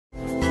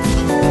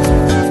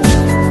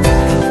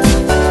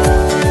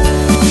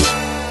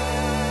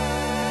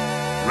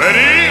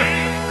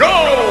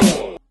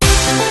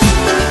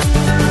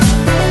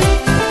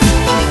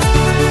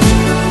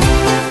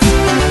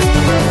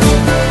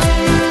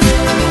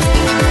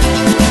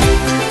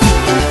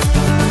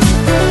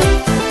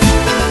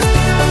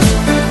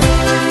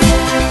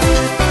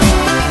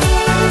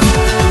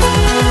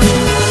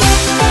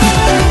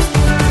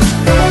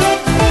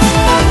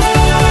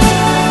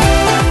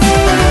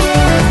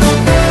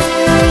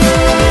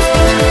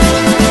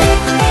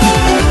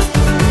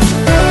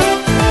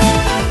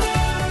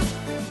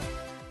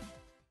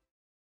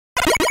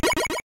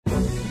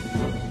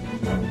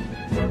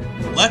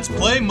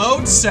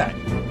Drone set.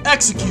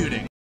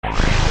 Executing.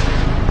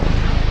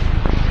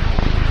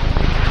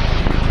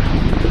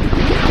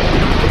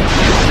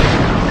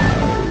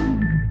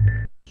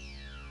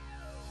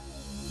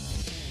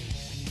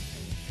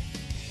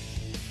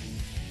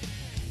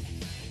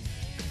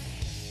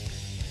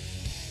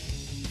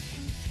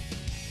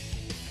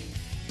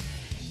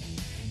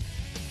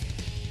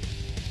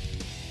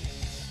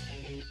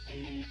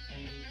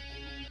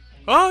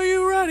 Are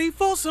you ready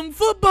for some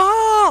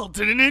football?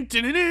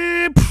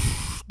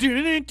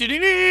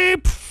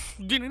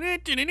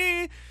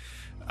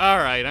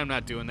 Alright, I'm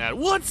not doing that.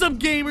 What's up,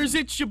 gamers?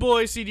 It's your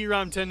boy,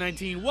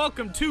 cdrom1019.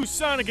 Welcome to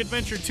Sonic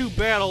Adventure 2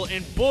 Battle,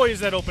 and boy, is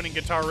that opening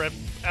guitar riff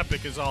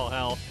epic as all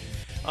hell.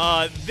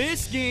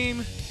 This game,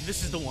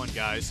 this is the one,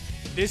 guys.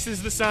 This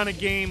is the Sonic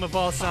game of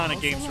all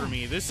Sonic games for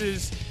me.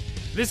 This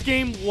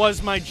game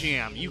was my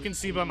jam. You can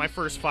see by my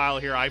first file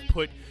here, I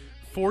put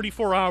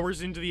 44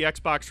 hours into the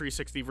Xbox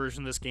 360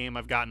 version of this game.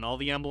 I've gotten all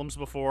the emblems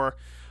before.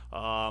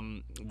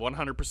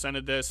 100%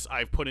 of this.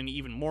 I've put in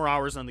even more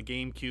hours on the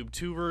GameCube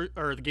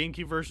the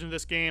GameCube version of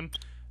this game.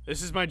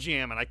 This is my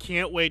jam, and I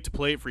can't wait to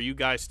play it for you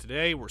guys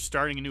today. We're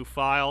starting a new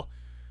file.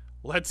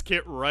 Let's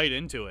get right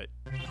into it.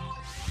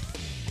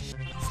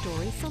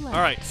 Story select.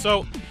 All right,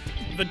 so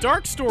the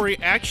Dark story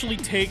actually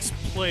takes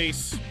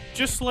place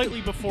just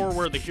slightly before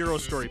where the hero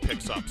story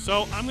picks up.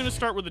 So I'm going to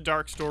start with the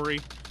Dark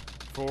story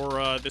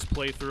for this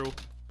playthrough,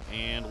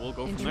 and we'll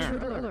go from there.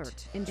 Intruder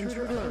alert.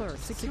 Intruder alert.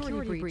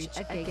 Security breach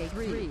at Gate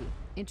 3.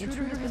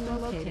 Intruder has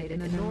been located in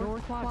the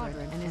north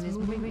quadrant and is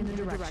moving in the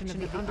direction of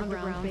the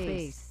underground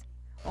base.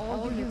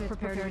 All units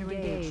prepare to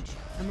engage.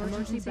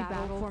 Emergency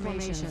battle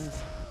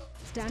formations.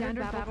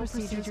 Standard battle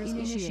procedures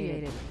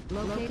initiated.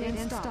 Locate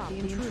and stop the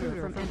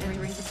intruder from entering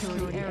the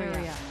security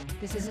area.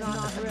 This is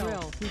not a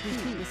drill.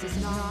 Repeat, this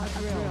is not a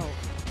drill.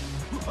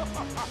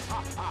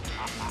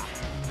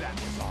 That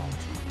was all.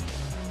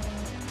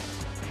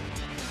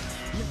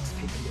 Let's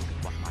take a look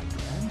at what my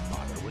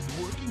grandfather was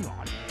working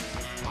on. A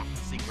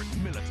top-secret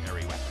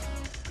military weapon.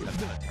 The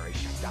military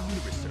shut down the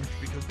research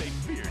because they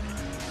feared it.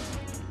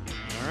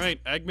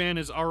 Alright, Eggman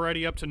is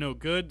already up to no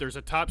good. There's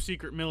a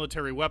top-secret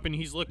military weapon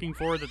he's looking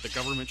for that the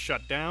government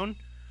shut down.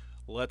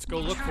 Let's go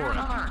look for it.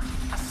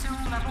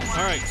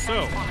 Alright,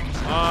 so,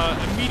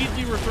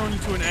 immediately we're thrown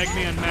into an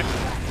Eggman mech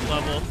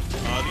level.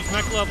 These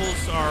mech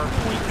levels are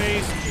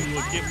point-based. You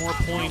will get more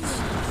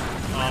points.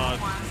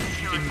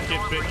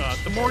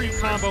 The more you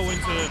combo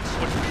into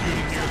what you're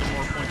shooting here, the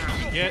more points you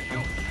can get.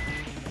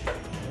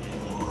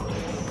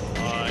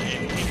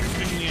 And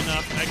interestingly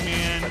enough,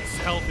 Eggman's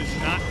health is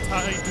not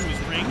tied to his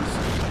rings.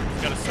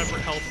 He's got a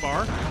separate health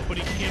bar, but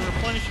he can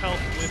replenish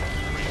health with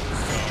rings.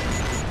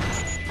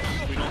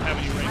 So if we don't have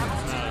any rings,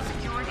 it's not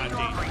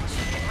dangerous.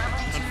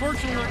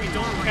 Unfortunately, we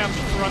don't have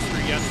the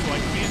thruster yet, so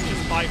I can't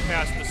just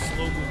bypass the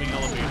slow-moving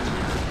elevator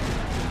here.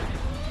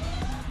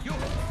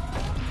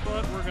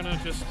 But we're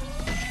gonna just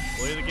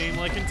play the game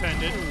like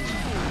intended.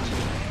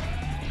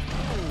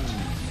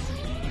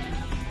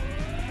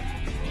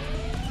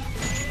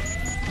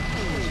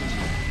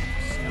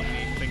 See how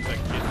many things I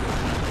can get here.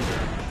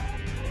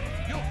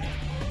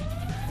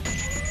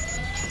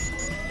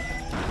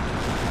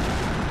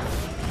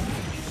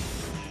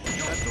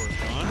 That door's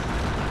gone.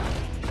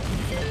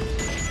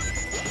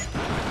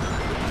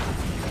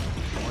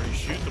 The more you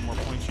shoot, the more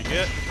points you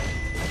get.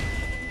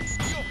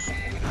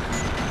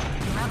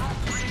 Level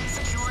 3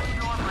 security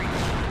door breach.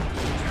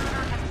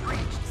 Intruder has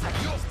breached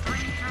sections 3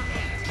 through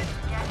 8.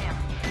 Get him.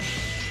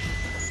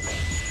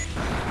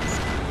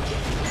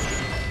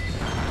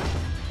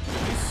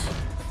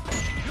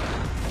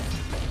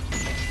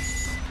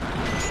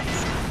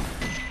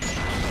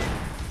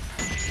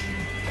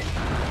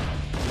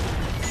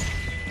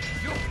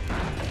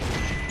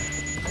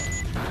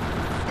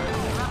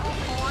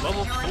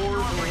 Level 4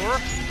 door.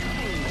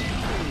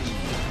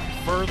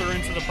 Further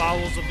into the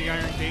bowels of the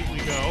Iron Gate we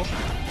go.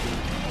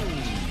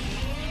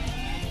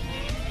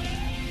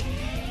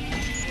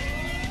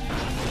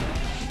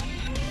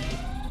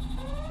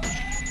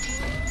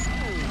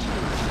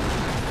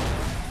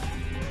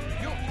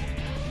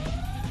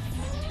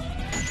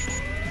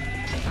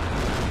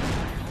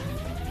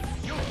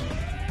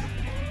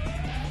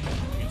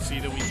 You can see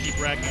that we keep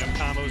racking up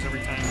combos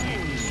every time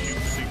we shoot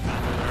the big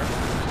combo there.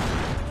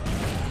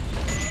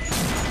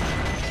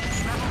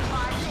 Level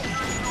 5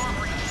 security door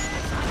breach.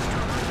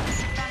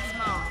 Defense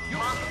mode.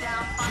 Lock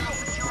down final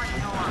security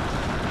door.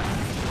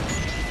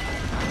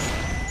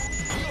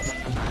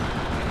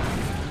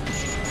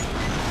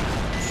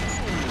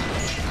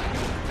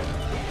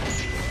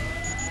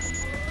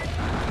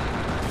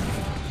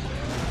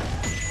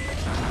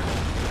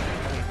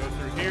 Go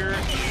through here.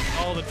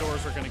 All the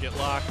doors are going to get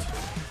locked.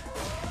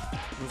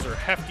 Those are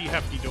hefty,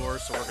 hefty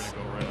doors, so we're going to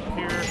go right up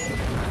here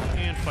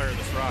and fire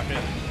this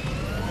rocket.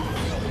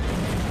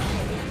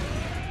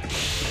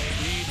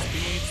 Speed,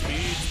 speed,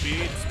 speed,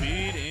 speed,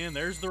 speed, and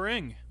there's the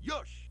ring.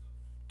 Yosh!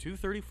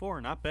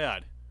 234, not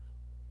bad.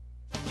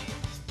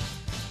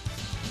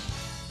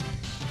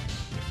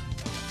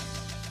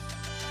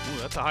 Ooh,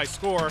 that's a high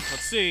score.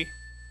 Let's see.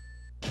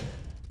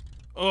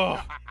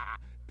 Oh,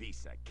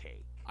 Piece of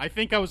cake. I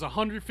think I was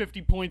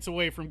 150 points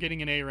away from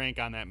getting an A rank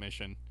on that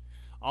mission.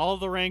 All of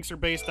the ranks are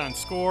based on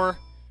score.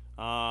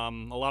 A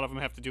lot of them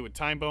have to do with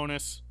time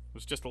bonus. It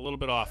was just a little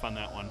bit off on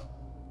that one.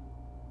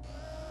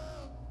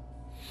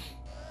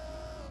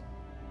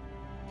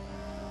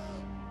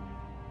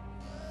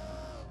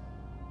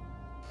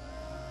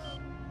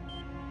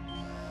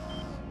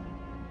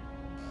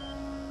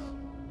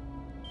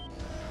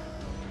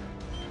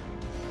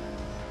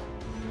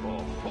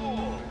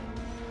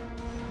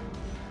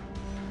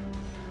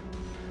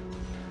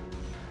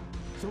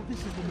 So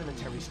this is the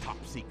military's top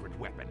secret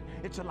weapon.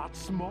 It's a lot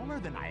smaller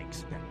than I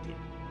expected.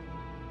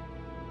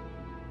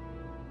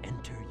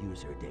 Enter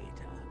user data.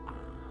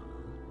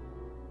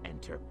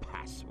 Enter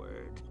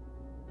password.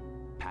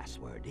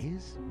 Password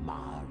is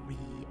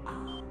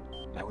Maria.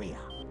 Maria.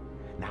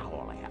 Now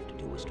all I have to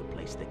do is to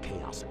place the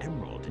Chaos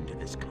Emerald into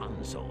this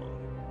console.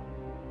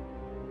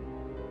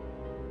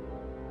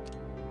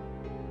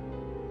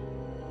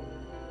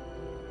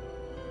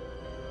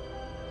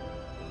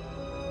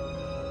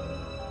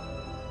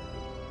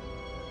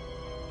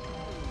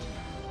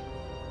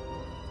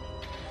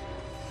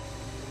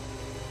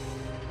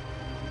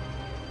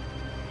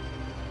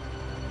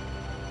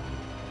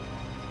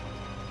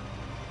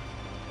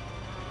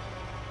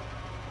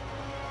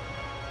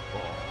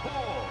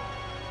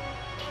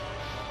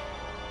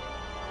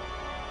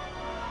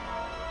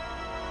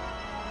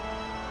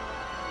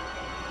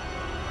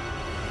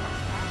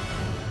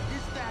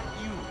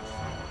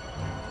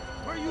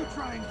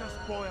 Trying to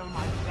spoil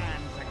my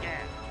plans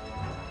again.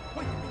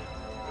 Wait a minute.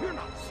 You're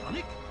not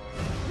Sonic.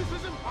 This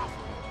is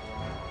impossible.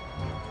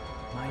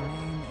 My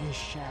name is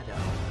Shadow.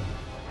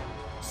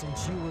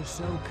 Since you were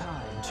so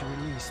kind to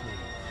release me,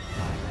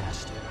 my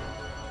master,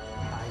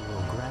 I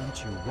will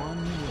grant you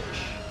one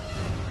wish.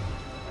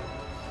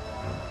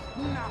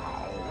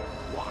 Now,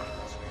 what?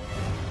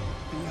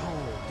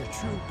 Behold the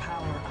true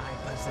power I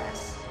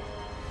possess.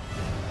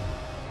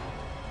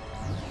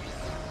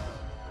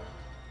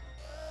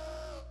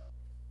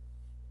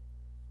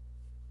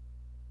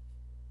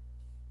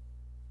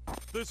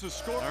 This is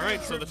Scorpion.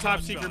 Alright, so the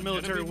top secret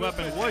military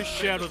weapon was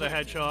Shadow the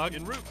Hedgehog,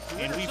 and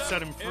we've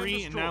set him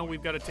free, and now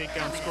we've got to take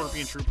down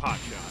Scorpion Troop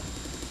Hotshot.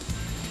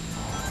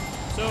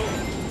 So,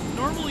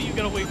 normally you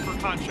gotta wait for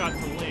Hotshot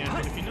to land,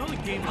 but if you know the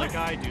game like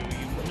I do, you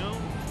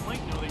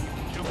might know that you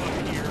can jump up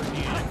here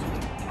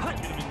and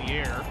hit him in the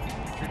air,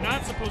 which you're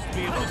not supposed to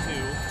be able to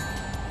do.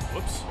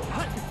 Whoops.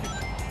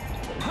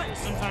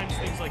 Sometimes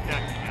things like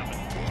that can happen.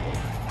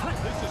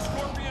 This is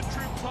Scorpion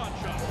Troop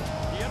Hotshot.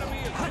 The enemy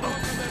is stronger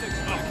than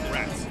expected. Oh,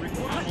 rats.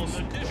 Almost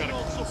got a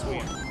close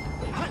support.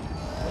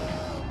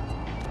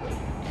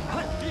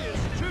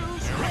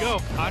 There we go.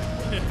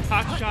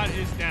 Hotshot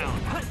is down.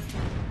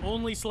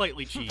 Only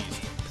slightly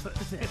cheesed.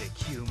 Pathetic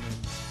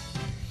humans.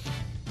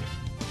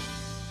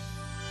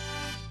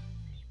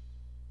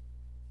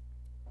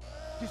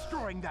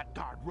 Destroying that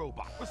guard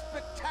robot was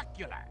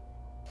spectacular.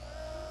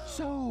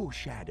 So,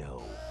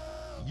 Shadow,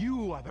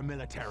 you are the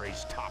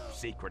military's top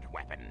secret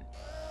weapon.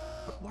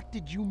 But what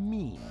did you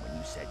mean when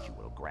you said you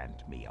will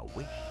grant me a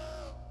wish?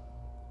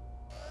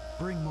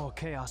 Bring more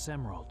Chaos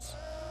Emeralds.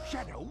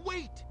 Shadow,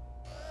 wait!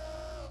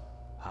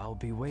 I'll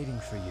be waiting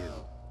for you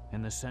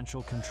in the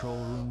central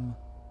control room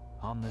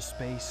on the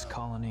Space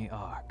Colony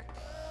Ark.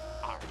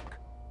 Ark.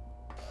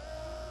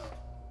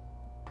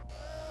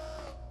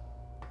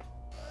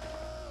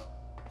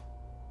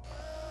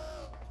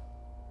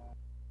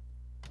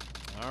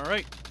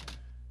 Alright.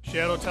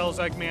 Shadow tells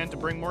Eggman to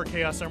bring more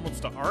Chaos Emeralds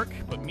to Ark,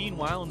 but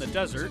meanwhile in the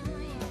desert...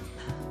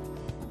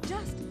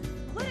 Just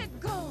let it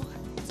go!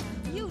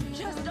 You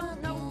just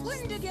don't know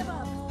when to give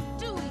up,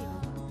 do you?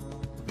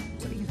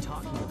 What are you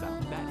talking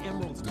about? That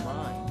emerald's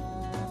mine.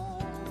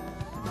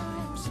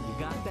 You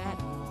got that?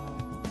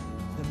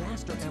 The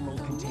Master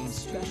Emerald contains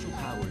special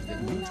powers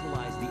that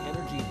neutralize the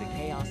energy of the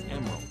Chaos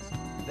Emeralds.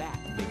 That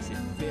makes it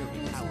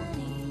very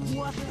powerful.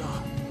 What the?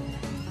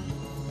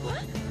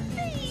 What?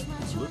 Thief!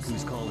 Look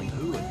who's calling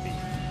who a thief.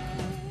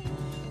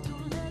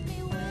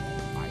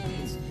 I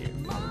think they're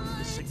following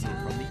the signal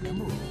from the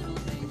Emerald.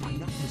 If I'm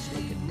not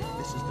mistaken,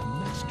 this is the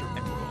Master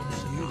Emerald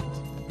slot.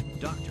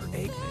 Dr.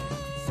 Eggman.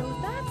 So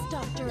that's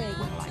Dr. Eggman.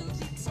 Well, I was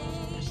to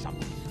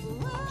something.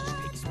 I'll just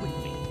take it with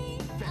me.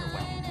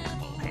 Farewell,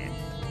 Applehead.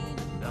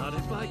 Not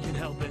if I can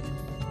help it.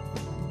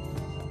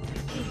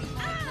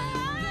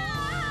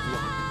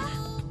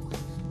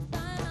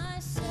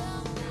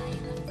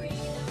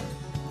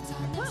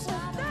 What was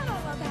that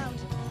all about?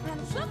 And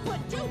look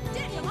what you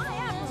did to my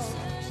emerald!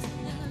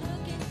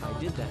 I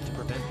did that to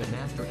prevent the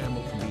Master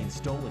Emerald from being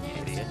stolen,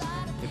 you idiot.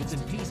 If it's in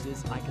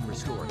pieces, I can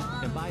restore it.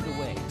 And by the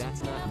way,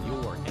 that's not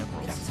your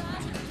emerald.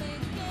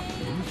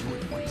 Into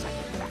it once I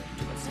get back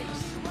to the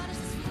base.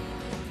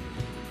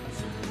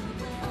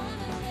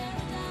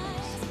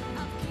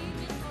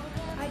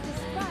 I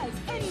despise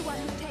anyone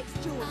who takes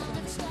jewels from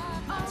me.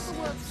 All the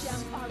world's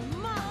gems are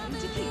mine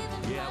to keep.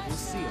 Yeah, we'll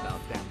see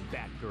about that,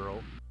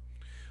 Batgirl.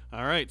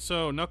 Alright,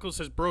 so Knuckles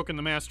has broken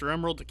the Master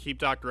Emerald to keep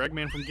Dr.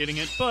 Eggman from getting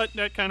it, but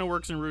that kind of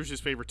works in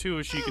Rouge's favor too,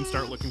 as she can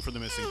start looking for the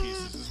missing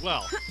pieces as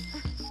well.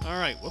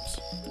 Alright, whoops.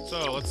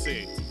 So, let's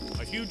see.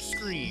 A huge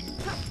screen.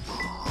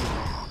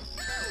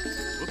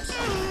 Whoops.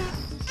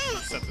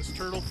 Set this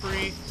turtle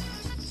free.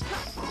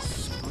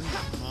 Screen,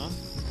 huh?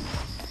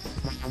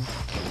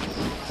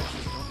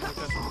 Actually, don't know what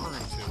that's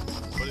referring to.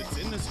 But it's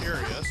in this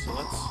area, so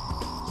let's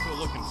go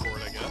looking for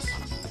it, I guess.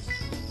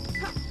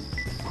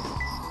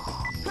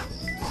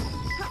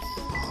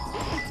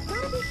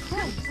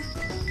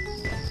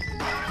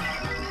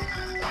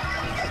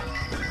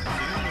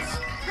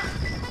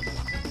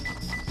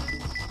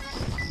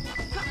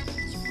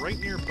 It's right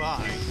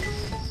nearby.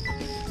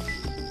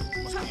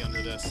 Must be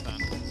under this then.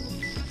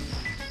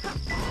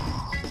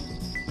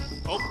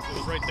 Oh, it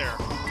was right there. I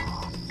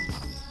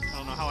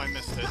don't know how I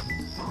missed it.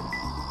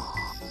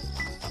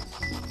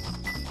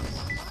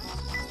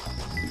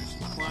 Do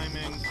some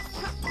climbing.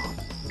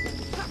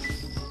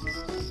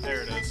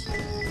 There it is.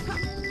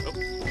 Oh,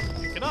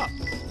 pick it up.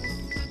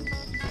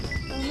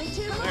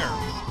 There.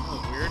 That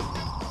was weird.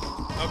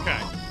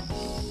 Okay.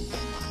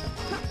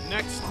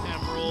 Next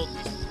emerald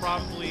is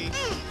probably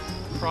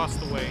across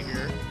the way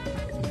here.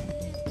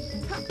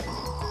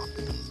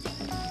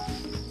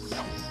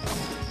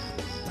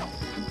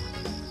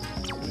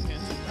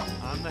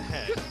 On the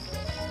head.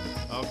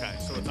 Okay,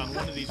 so it's on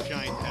one of these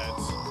giant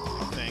heads,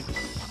 I think.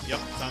 Yep,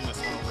 it's on this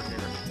one over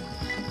here.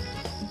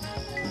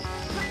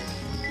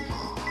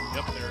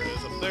 Yep, there it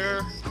is up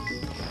there.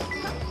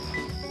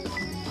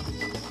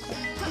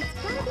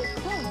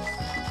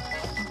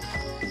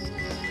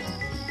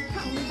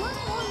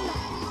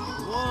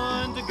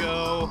 One to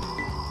go.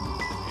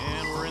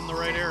 And we're in the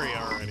right area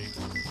already.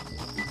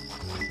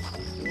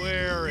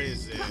 Where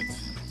is it?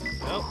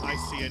 Oh, I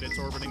see it. It's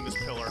orbiting this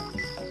pillar.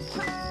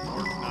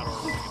 Or not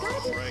orbiting,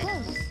 it's right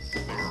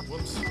there.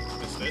 Whoops,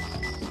 missed it.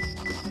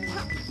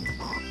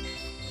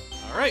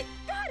 Alright.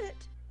 Got it.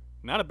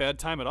 Not a bad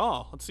time at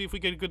all. Let's see if we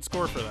get a good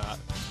score for that.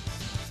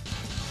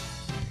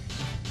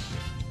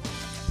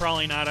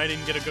 Probably not. I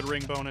didn't get a good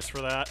ring bonus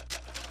for that.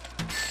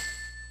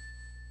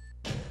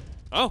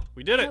 Oh,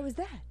 we did it. How was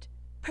that?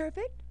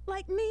 Perfect?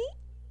 Like me?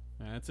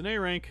 That's an A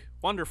rank.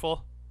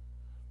 Wonderful.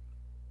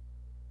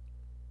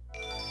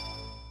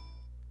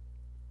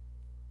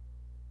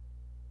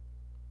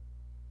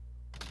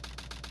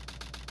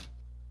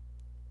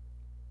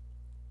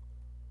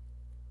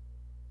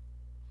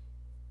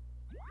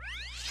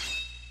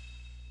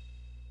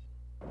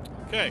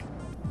 Okay.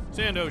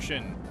 Sand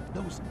Ocean.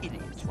 Those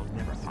idiots will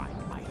never find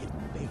my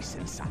hidden base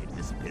inside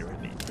this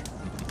pyramid.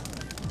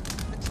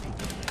 Let's take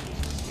a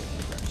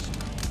first.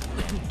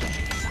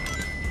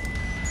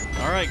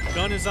 Alright,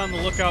 Gun is on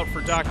the lookout for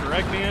Dr.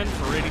 Eggman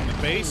for raiding the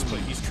base, but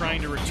he's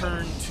trying to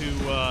return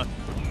to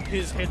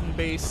his hidden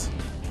base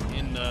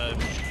in a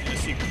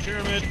secret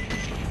pyramid.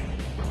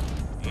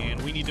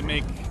 And we need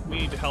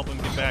to help him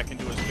get back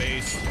into his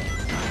base,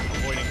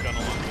 avoiding Gun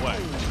along the way.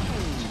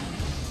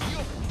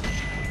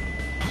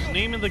 The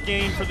name of the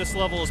game for this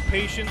level is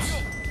Patience.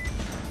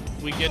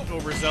 If we get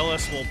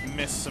overzealous, we'll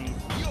miss some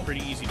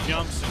pretty easy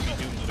jumps and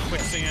be doomed to the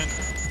quicksand.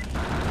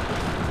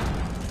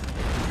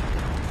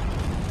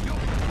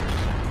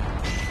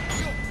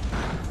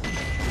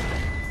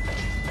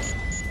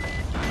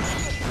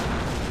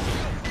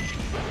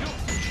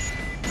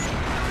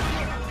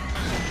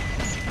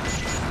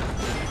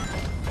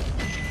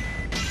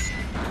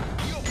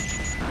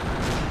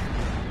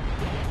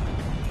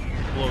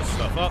 Blow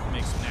stuff up,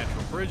 make some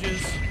natural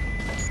bridges.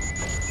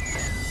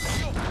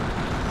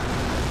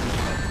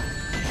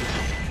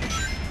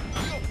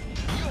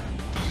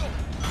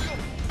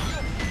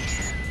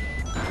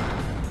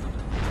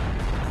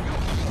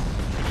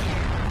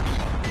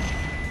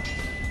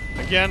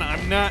 Again,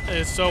 I'm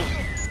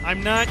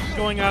not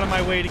going out of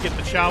my way to get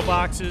the Chow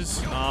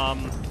boxes.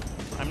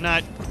 I'm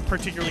not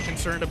particularly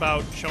concerned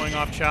about showing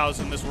off Chows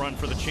in this run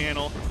for the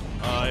channel.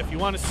 If you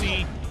want to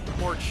see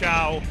more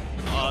Chow,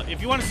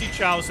 if you want to see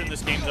Chows in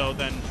this game, though,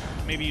 then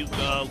maybe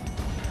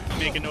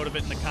make a note of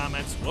it in the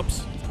comments.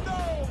 Whoops!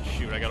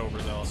 Shoot, I got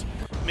overzealous.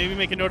 Maybe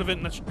make a note of it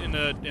in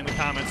the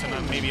comments, and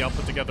then maybe I'll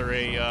put together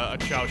a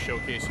Chow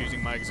showcase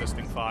using my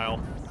existing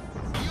file.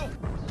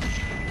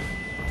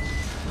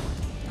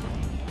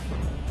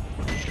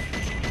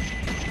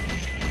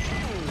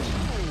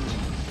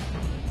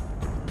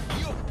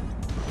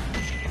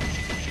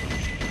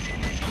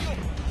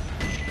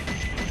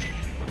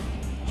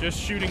 Just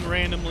shooting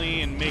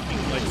randomly and making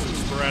like some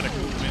sporadic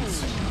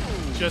movements.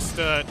 Just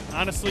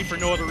honestly for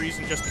no other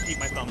reason, just to keep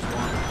my thumbs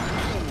warm.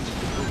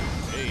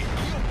 Hey.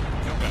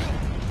 Okay.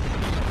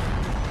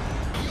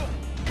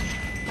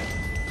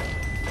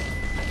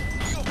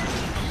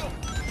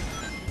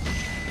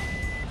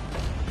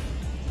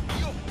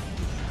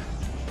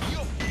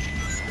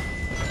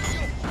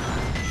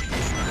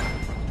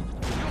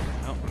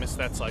 Oh, missed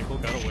that cycle,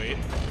 gotta wait.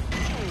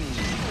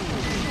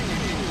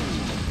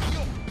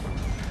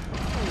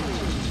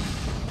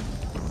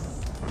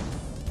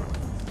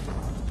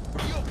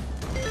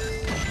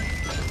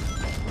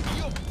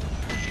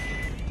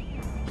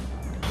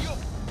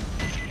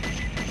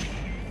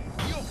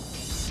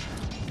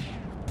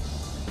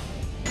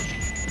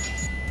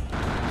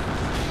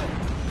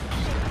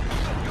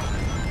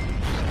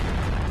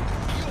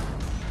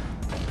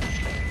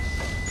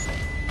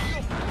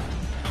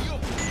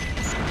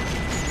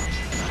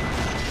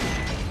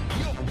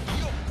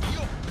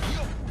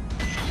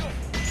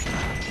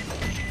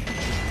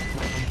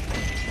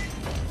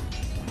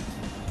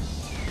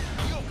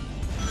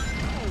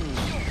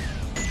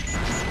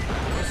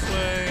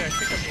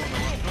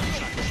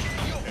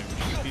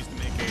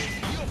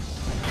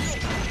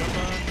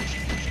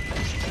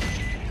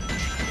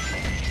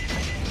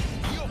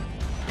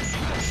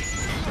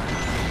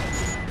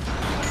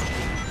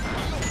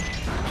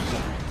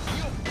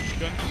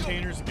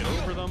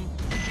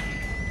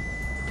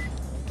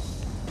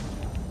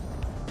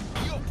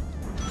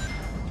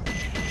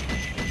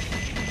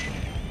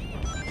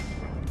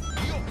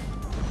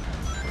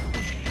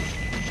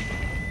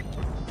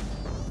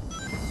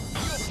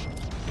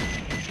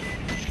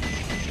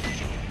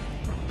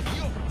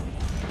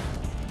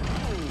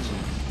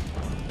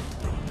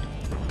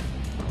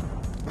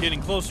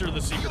 Getting closer to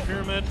the secret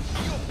pyramid.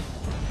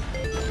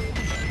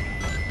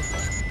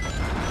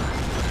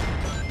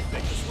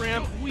 Take this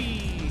ramp.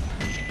 Whee!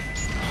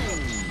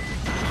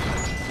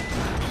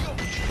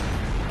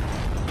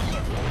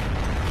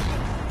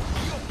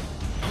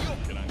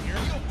 Get on here.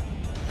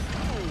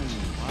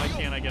 Why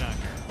can't I get on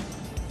here?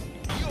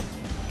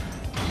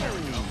 There we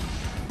go.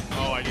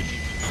 Oh, I didn't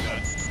even do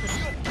that.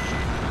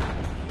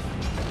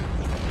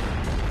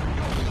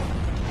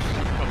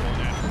 A couple of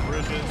natural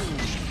bridges.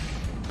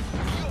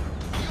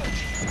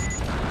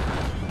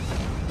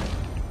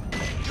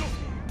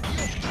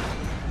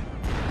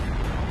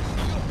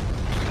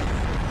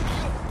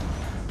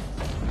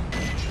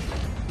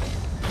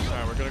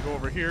 Alright, we're gonna go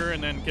over here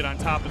and then get on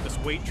top of this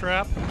weight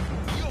trap.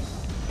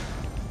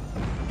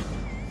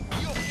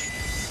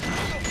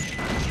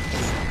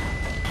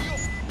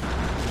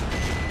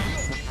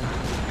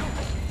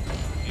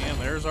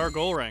 There's our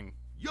goal ring.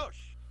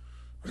 Yosh!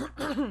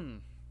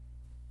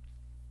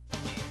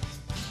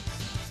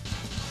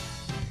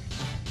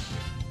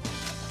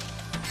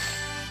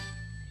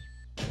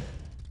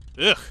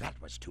 Ugh. That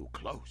was too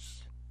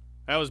close.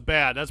 That was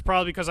bad. That's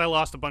probably because I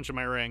lost a bunch of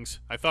my rings.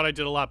 I thought I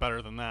did a lot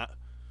better than that.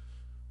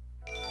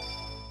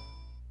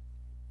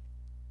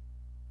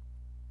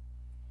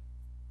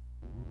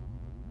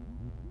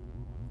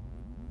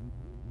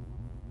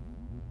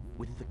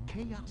 With the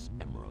Chaos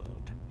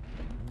Emerald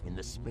in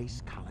the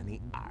Space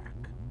Colony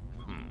Ark.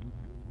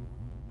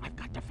 I've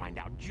got to find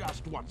out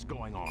just what's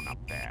going on up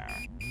there.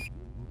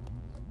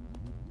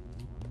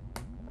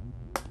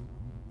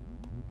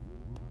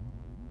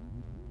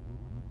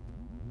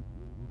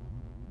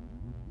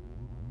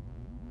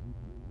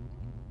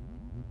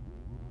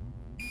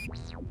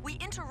 We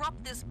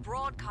interrupt this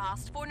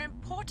broadcast for an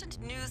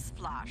important news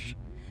flash.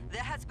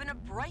 There has been a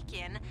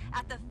break-in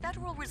at the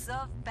Federal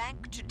Reserve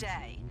Bank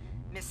today.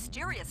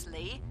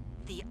 Mysteriously,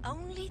 the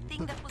only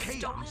thing that was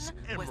stolen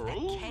was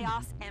the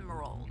Chaos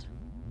Emerald.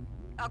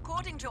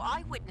 According to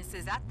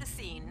eyewitnesses at the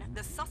scene,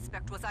 the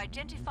suspect was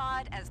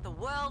identified as the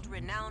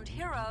world-renowned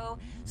hero,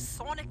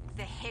 Sonic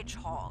the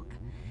Hedgehog.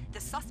 The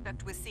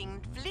suspect was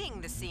seen fleeing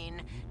the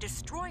scene,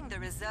 destroying the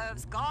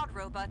reserve's guard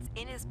robots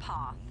in his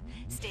path.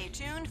 Stay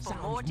tuned for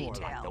more details.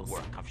 Sounds more like the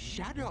work of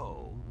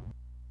Shadow.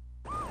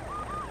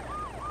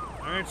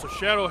 Alright, so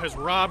Shadow has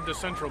robbed a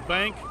central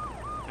bank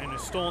and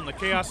has stolen the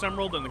Chaos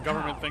Emerald, and the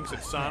government thinks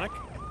it's Sonic.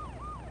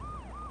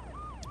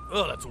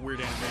 Oh, that's a weird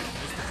animation.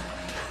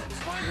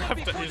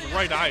 His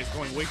right eye is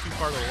going way too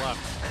far to the left.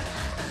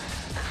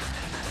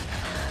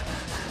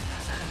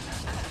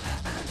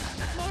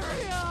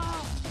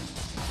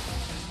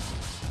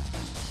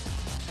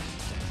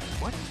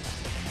 What?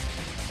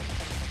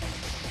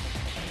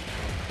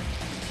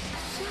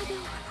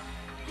 Shadow,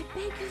 I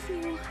beg of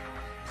you,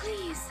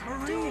 please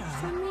do it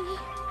for me.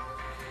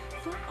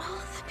 For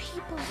all the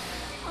people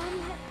on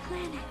that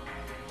planet.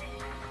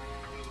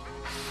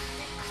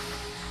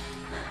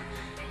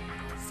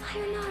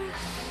 Sayonara,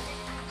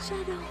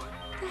 Shadow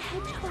the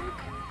Hedgehog.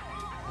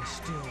 I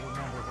still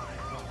remember what I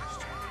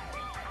promised.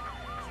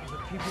 For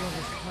the people of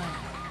this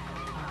planet,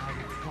 I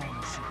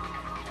promise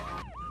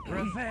you.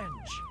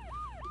 Revenge!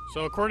 So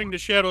according to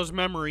Shadow's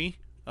memory,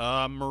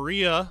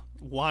 Maria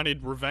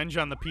wanted revenge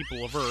on the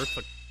people of Earth,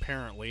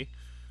 apparently.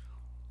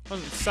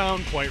 Doesn't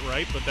sound quite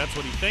right, but that's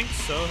what he thinks,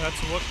 so that's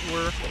what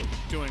we're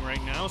doing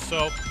right now.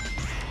 So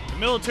the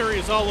military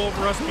is all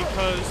over us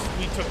because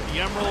we took the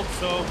emerald,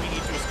 so we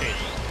need to escape.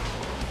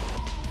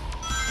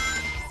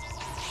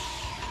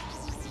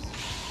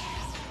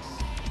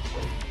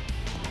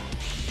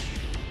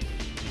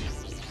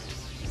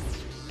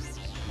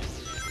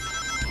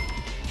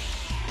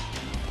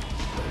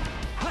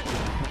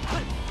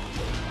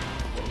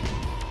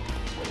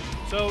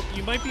 So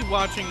you might be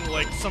watching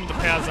like some of the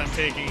paths I'm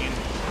taking, and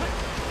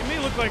it may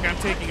look like I'm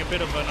taking a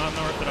bit of an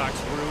unorthodox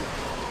route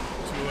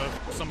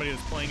to somebody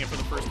that's playing it for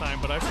the first time,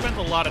 but I've spent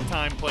a lot of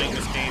time playing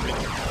this game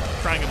and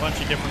trying a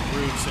bunch of different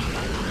routes, and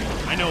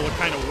I know what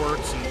kind of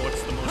works and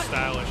what's the most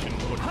stylish and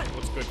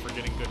what's good for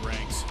getting good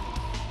ranks.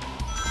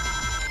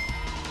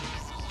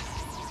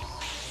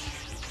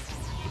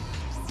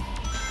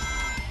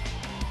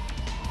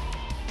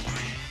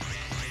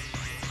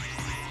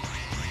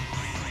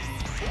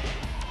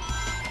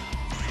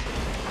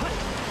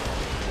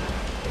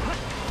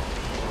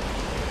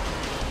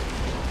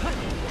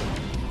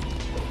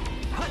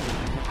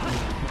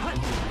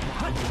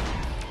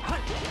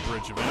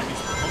 Bridge of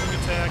enemies for homing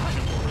attack.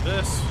 Jump over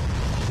this.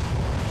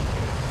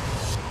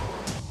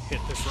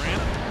 Hit this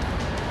ramp.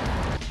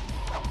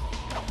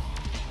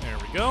 There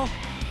we go.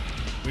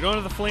 We don't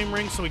have the flame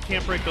ring, so we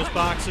can't break those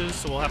boxes,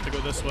 so we'll have to go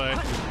this way.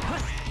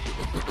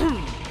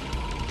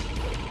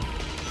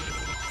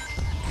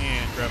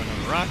 And grab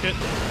another rocket.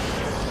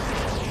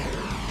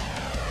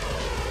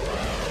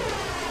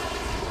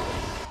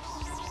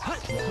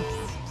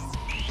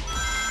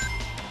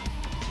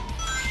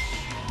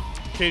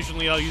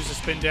 Occasionally I'll use a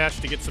spin dash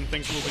to get some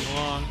things moving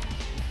along.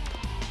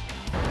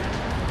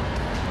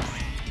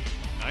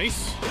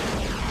 Nice.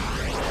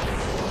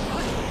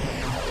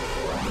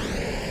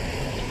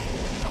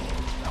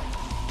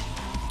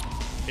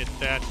 Hit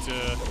that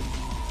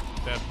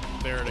that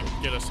there to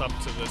get us up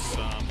to this,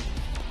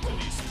 to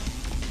these,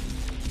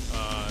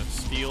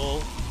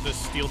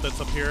 steel that's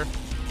up here.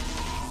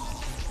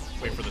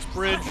 Wait for this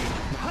bridge.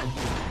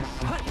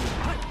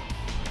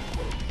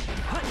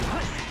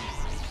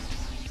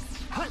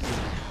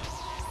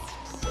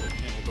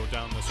 And we'll go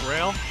down this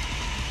rail.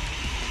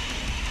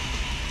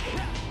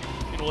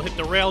 And we'll hit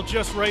the rail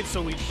just right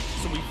so we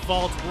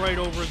vault right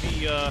over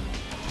the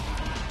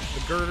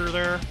girder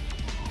there.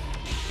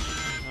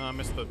 I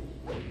missed the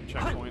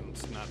checkpoint.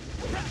 It's not a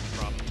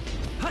problem.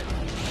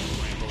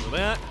 Ramp over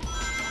that.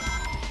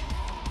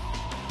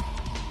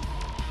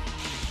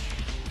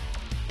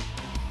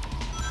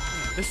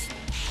 Man,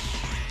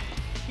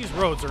 these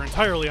roads are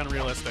entirely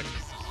unrealistic.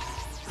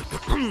 Get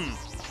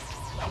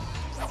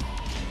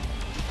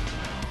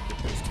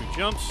those 2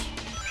 jumps.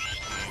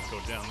 And go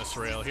down this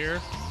rail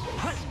here.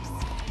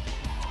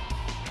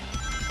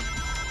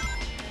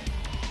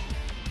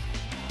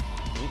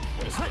 Oop,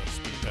 missed the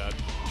speed pad.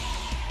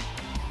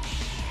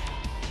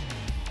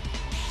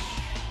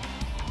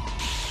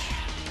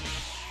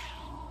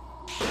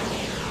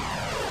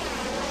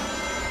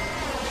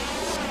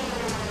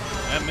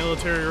 That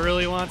military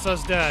really wants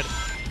us dead.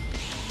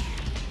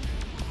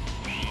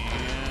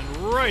 And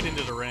right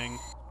into the ring.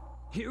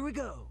 Here we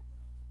go.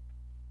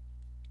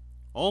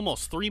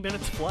 Almost 3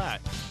 minutes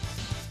flat.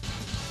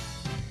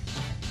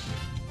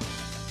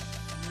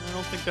 I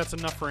don't think that's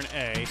enough for an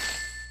A.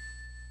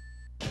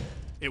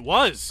 It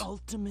was!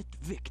 Ultimate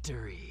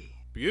victory.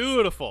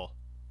 Beautiful.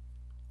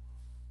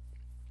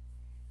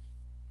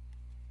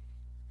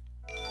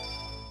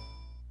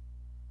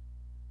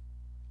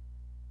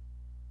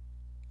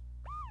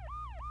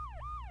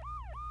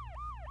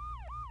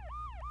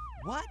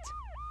 What?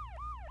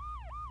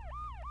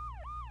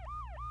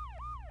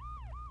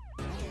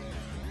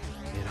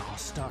 It all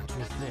starts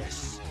with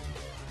this.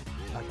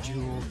 A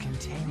jewel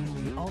containing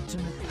the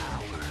ultimate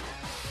power.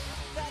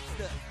 That's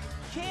the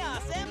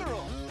Chaos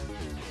Emerald!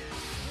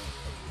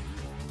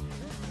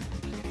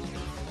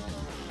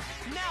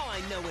 Now I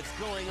know what's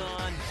going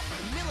on.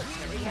 The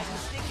military has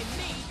mistaken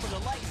me for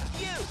the likes of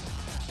you.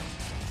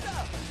 So,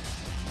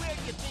 where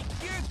do you think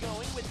you're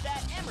going with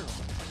that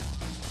emerald?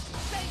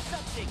 Say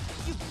something,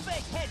 you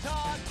fake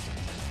hedgehog!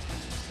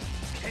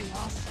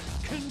 Chaos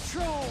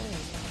control!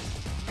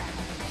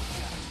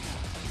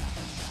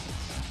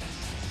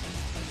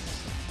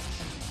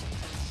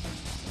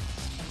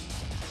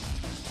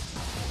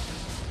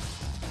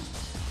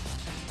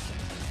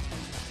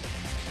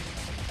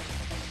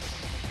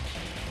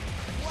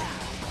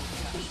 Wow,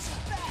 he's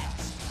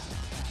fast!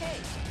 Hey,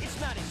 it's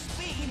not his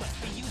speed, he must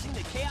be using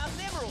the Chaos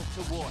Emerald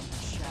to warp.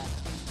 Shadow.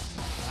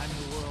 I'm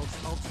the world's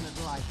ultimate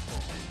life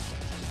form.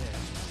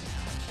 There's no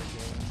time for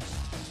games.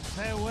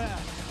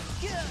 Farewell.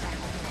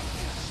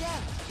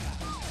 Shadow,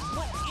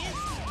 what is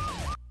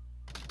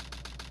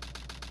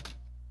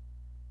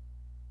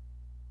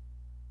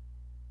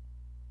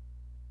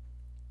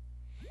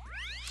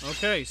it?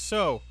 Okay,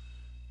 so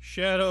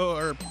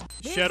Shadow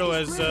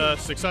has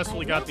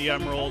successfully got the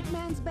emerald,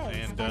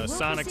 and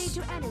Sonic's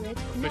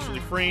officially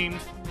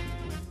framed.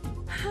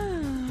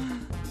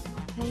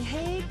 I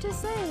hate to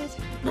say it.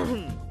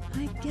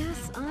 I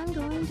guess I'm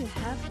going to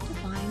have to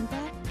find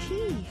that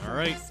key. All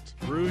right,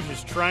 Rouge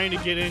is trying to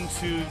get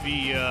into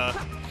the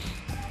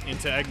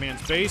into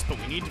Eggman's base, but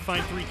we need to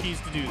find 3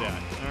 keys to do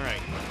that. All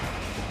right.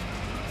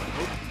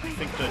 Oh, I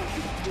think the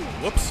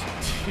whoops.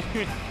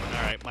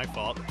 All right, my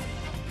fault.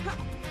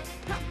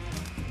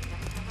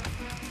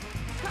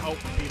 Oh,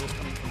 Beetle's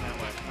coming from that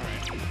way. All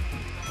right.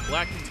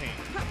 Black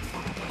container.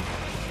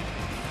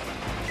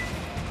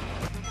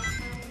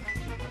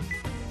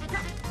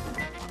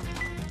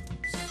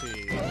 Let's see.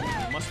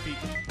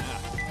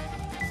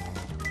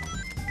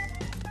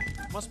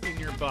 Must be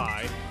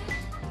nearby.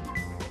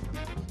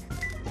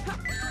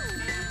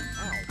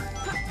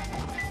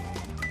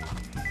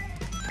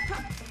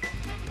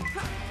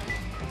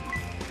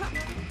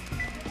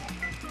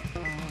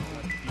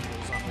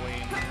 Beetle's on the way in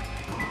here.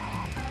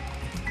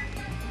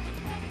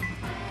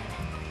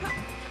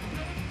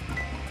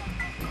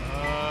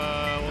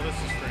 Well, this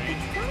is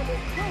strange.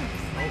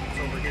 Oh, it's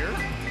over here.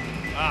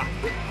 Ah.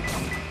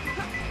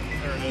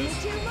 There it is.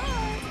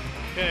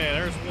 Okay,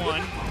 there's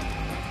one.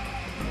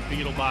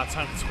 Beetlebot's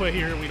on its way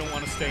here. We don't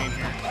want to stay in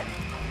here.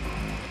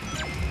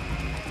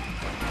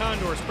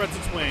 Condor spreads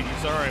its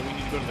wings. Alright, we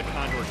need to go to the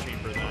Condor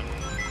chamber then.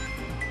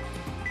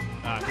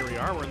 Here we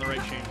are. We're in the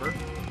right chamber.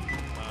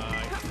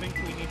 I think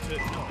we need to...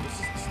 No, this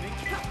is the snake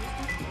chamber.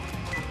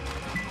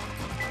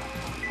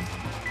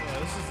 Yeah,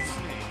 this is the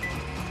snake.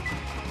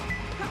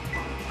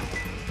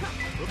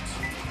 Oops.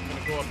 I'm going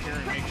to go up here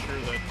and make sure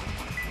that...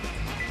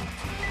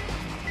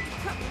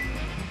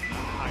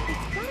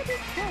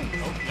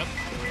 Oh, yep.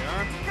 Here we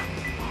are.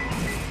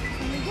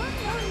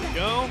 There we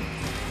go.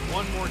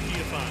 One more key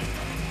to find.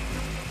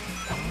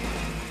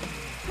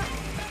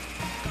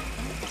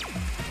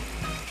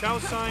 Chow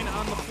sign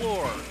on the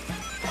floor.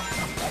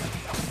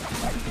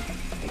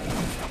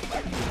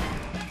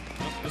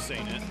 Nope, this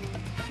ain't it.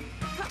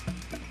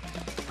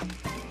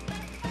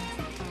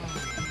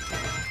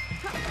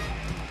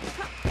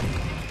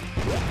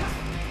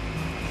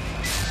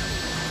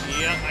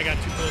 I got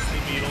too close to the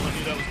beetle. I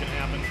knew that was gonna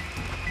happen.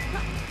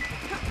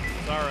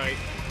 It's alright.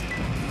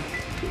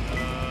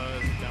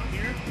 Is it down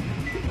here?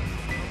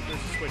 There's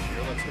a switch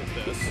here. Let's hit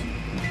this. It's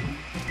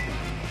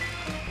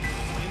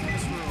in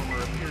this room, or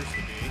appears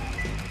to be.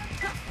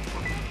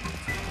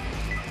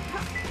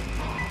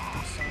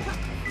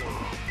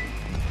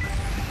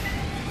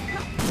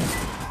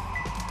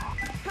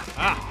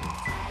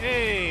 Ah!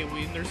 Hey,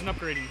 there's an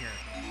upgrading here.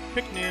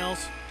 Pick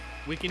nails.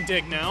 We can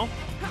dig now.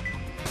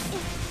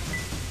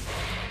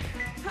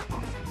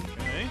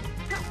 Okay.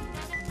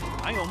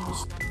 I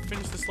almost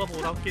finished this level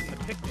without getting the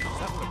pick nails.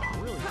 That would have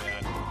been really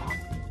bad.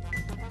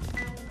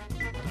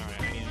 Alright,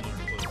 I need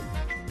another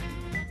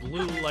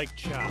blue. Blue like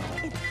chow.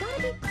 It's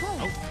gotta be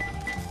close. Oh.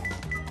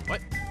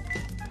 What?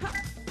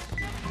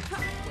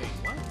 Wait,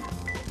 what?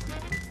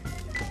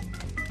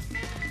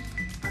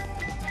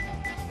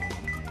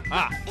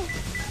 Ah!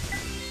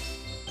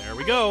 There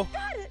we go.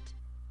 Got it.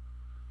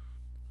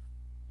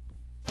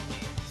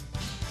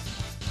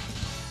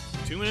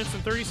 2 minutes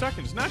and 30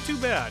 seconds. Not too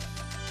bad.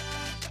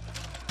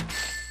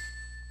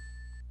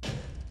 How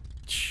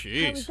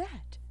Jeez. was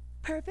that?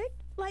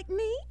 Perfect? Like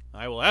me?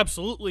 I will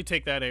absolutely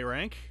take that A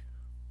rank.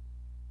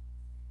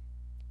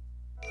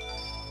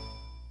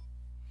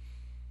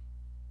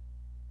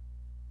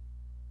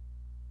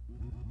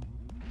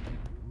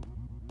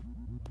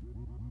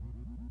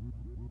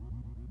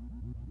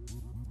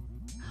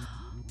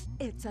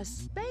 It's a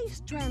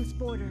space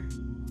transporter.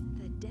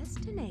 The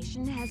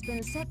destination has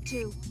been set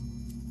to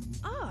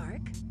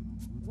Ark.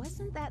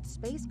 Wasn't that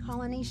space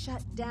colony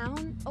shut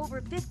down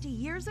over 50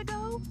 years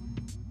ago?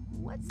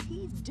 What's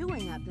he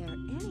doing up there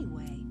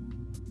anyway?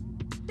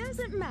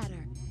 Doesn't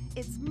matter.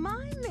 It's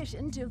my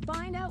mission to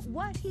find out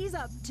what he's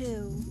up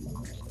to.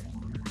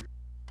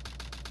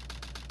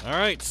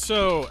 Alright,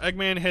 so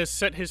Eggman has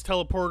set his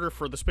teleporter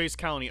for the space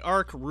colony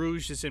Ark.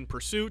 Rouge is in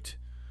pursuit.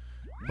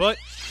 But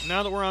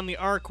now that we're on the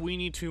Ark, we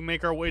need to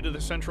make our way to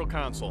the central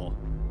console.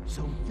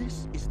 So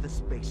this is the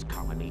space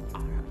colony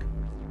Ark.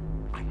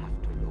 I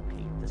have to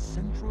locate the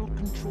central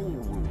control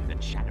room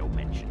that Shadow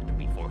mentioned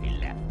before he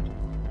left.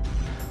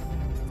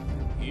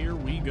 Here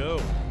we go.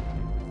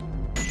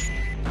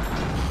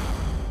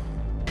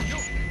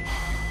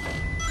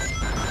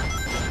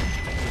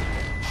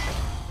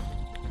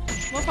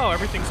 Love how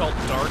everything's all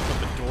dark, but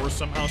the doors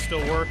somehow still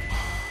work.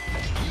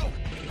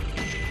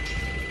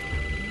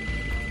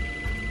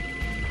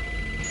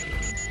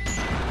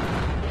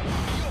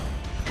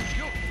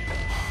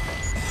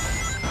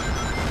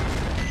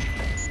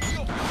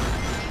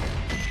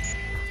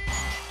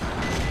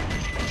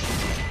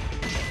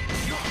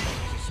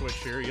 Switch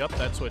here. Yep,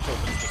 that switch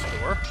opens this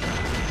door.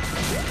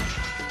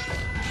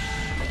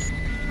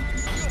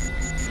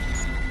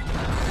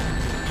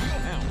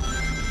 Ow.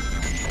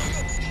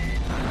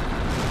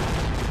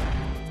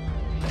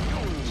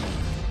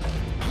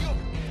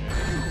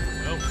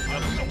 Nope,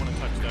 yep, don't want to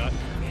touch that.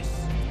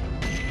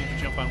 Need to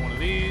jump on one of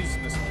these,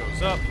 and this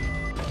goes up.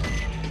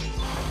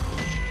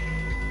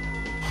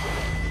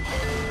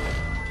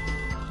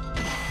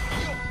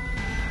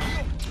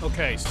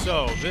 Okay,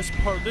 so this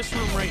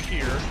room right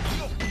here,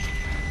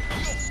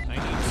 I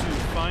need to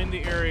find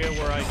the area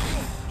where I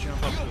can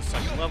jump up to the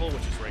second level,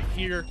 which is right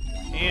here.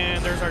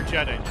 And there's our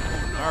jet engine.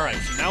 Alright,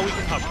 so now we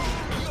can hover.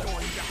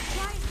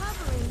 Try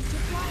hovering to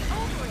fly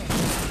over it.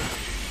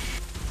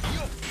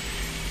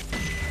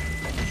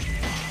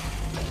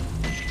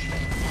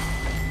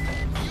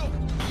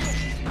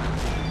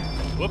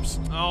 Whoops.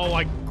 Oh,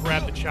 I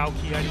grabbed the chow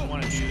key. I didn't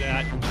want to do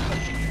that.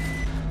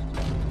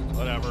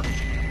 Whatever.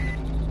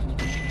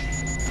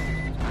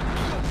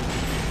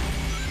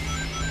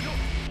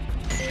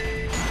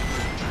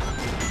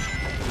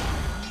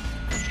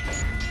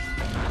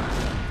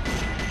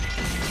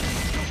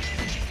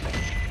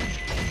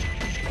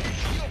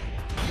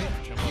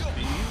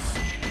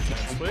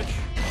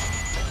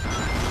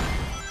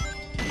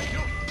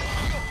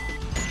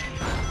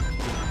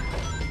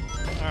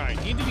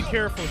 Alright, need to be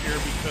careful here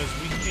because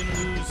we can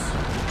lose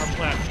our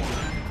platform.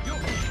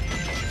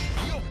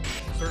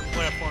 Certain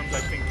platforms, I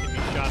think, can be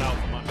shot out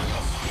from under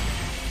us.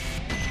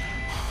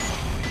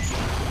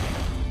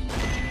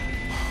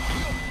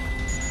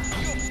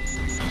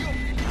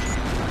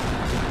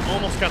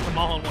 Almost got them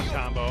all in one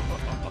combo.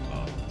 Hover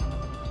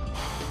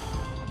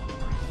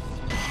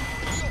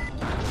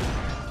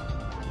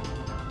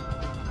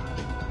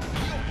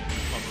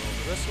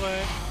over this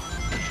way.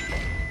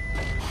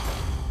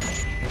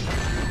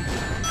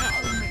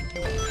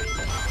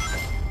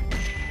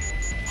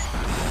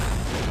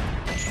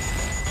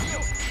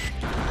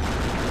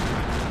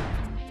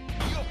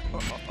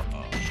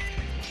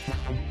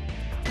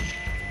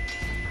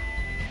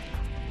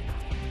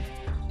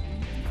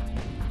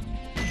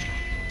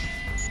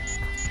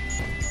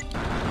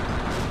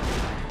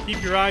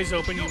 Keep your eyes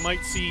open. You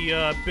might see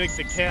Big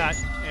the Cat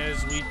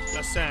as we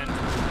ascend.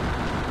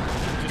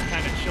 Just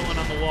kind of chilling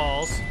on the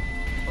walls.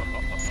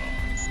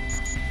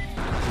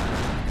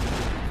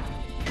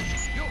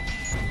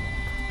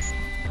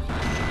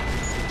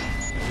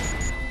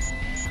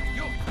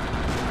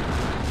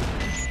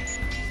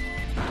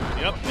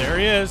 Yep, there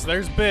he is.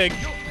 There's Big.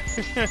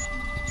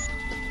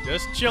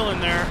 Just chilling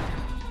there.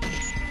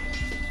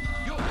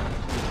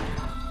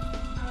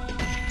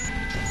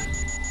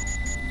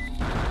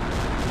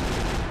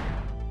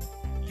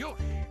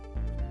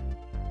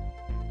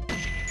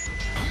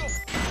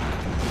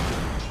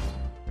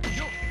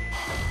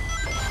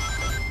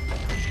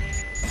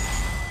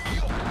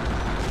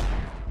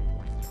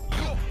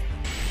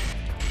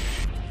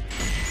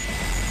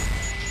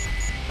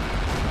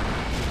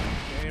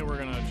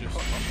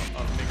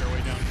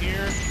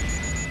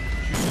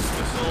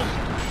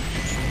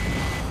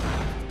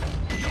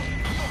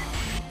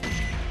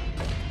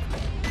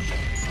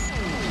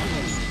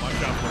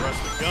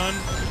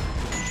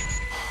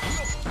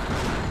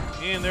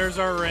 And there's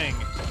our ring.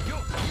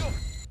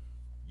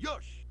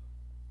 Yosh.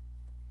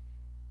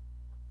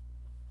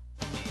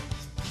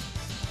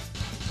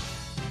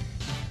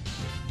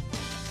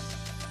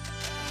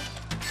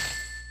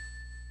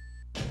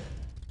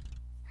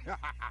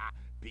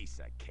 Piece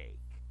of cake.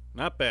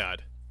 Not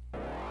bad.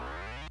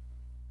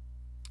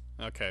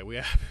 Okay, we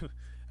have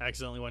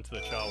accidentally went to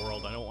the Chow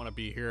world. I don't want to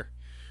be here.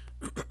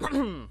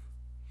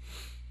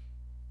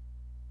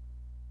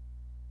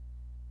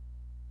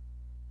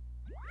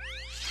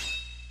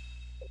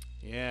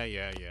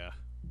 Yeah.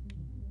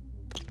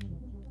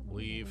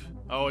 Leave.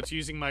 Oh, it's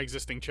using my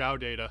existing Chow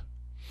data.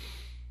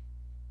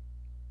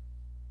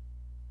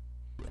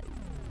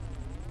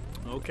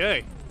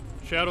 Okay.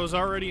 Shadow's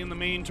already in the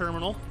main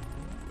terminal.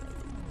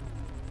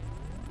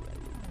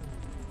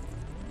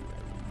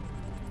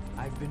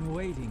 I've been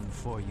waiting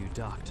for you,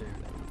 Doctor.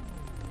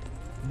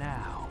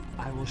 Now,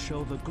 I will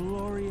show the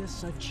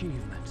glorious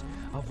achievement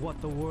of what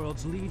the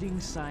world's leading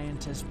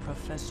scientist,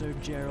 Professor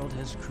Gerald,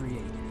 has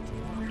created.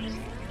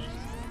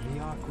 The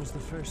Ark was the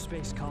first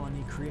space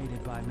colony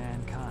created by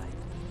mankind.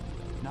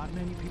 Not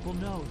many people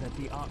know that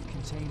the Ark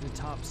contained a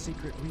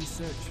top-secret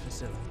research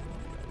facility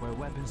where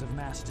weapons of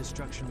mass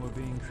destruction were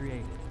being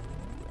created.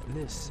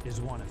 This is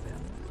one of them,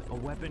 a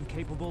weapon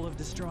capable of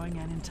destroying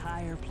an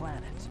entire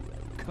planet,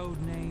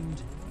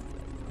 codenamed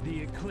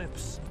the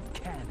Eclipse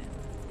Cannon.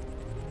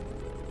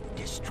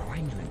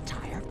 Destroying an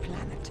entire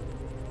planet?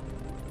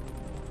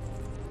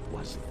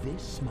 Was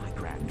this my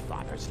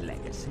grandfather's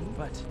legacy?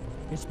 But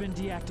it's been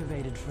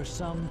deactivated for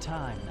some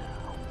time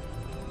now.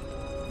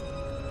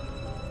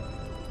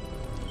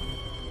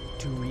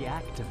 To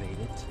reactivate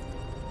it,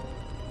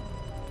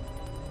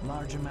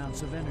 large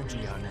amounts of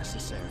energy are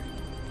necessary.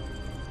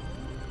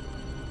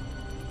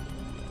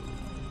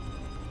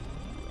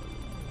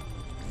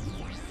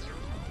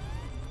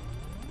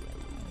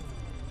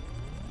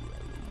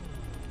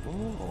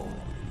 Oh,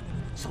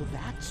 so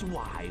that's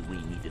why we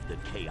needed the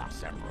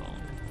Chaos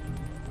Emerald.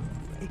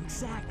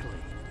 Exactly.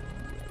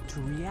 To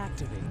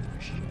reactivate the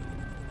machine,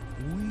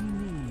 we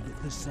need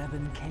the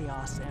 7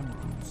 Chaos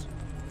Emeralds.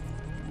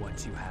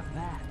 Once you have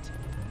that,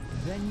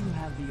 then you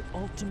have the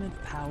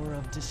ultimate power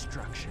of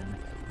destruction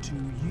to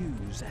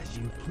use as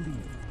you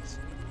please.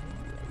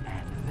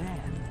 And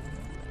then,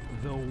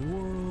 the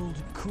world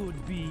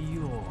could be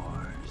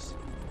yours.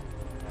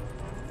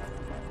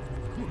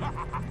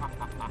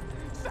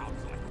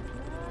 Sounds like a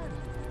plan.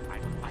 I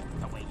like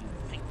the way you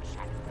think,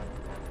 Shadow.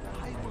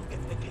 I will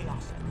get the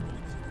Chaos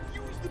Emeralds,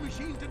 use the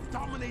machine to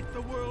dominate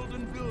the world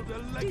and build a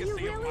legacy Do you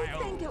of really my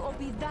own. think it will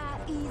be that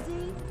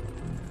easy?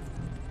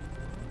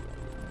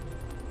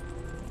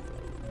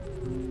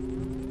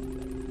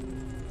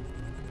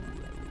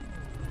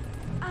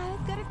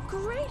 I've got a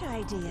great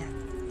idea.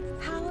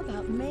 How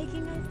about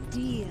making a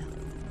deal?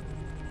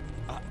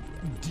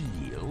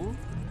 Deal?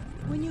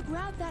 When you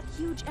grab that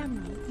huge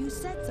emerald, you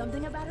said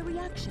something about a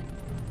reaction.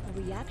 A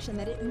reaction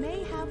that it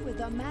may have with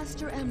the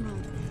Master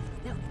Emerald.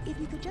 Now, if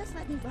you could just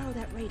let me borrow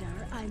that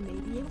radar, I may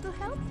be able to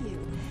help you.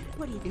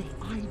 What do you think?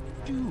 If I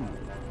do,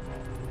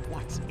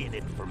 what's in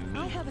it for me?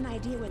 I have an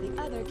idea where the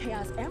other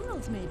Chaos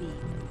Emeralds may be.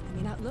 It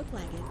may not look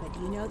like it, but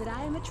do you know that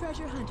I am a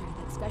treasure hunter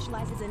that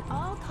specializes in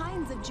all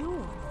kinds of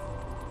jewels?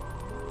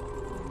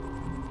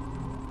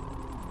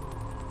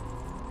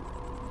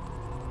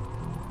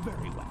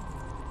 Very well.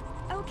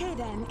 Okay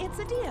then, it's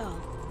a deal.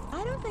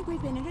 I don't think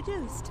we've been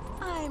introduced.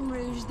 I'm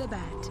Rouge the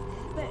Bat,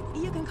 but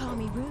you can call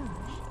me Rouge.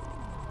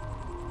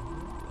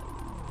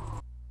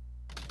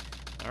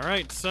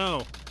 Alright,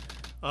 so,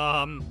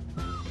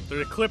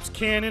 the Eclipse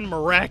Cannon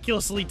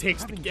miraculously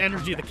takes the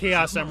energy of the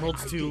Chaos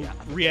Emeralds to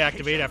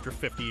reactivate after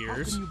 50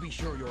 years. How can you be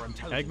sure you're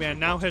intelligent? Eggman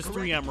now has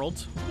 3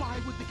 emeralds. Why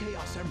would the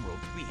Chaos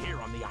Emeralds be here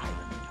on the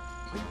island?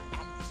 Are you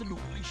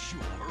absolutely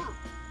sure?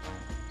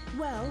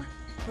 Well,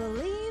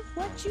 believe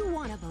what you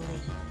want to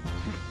believe.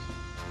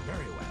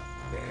 Very well,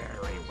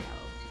 very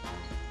well.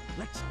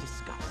 Let's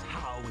discuss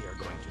how we are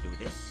going to do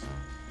this.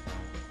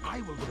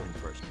 I will go in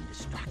first and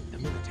distract the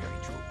military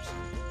troops,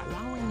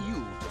 allowing you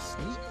to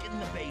sneak in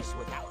the base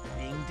without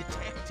being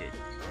detected.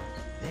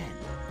 Then,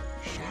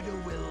 Shadow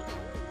will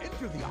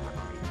enter the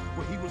armory,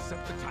 where he will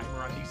set the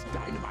timer on these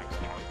dynamite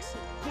packs.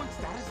 Once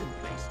that is in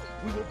place,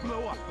 we will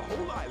blow up the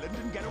whole island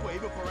and get away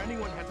before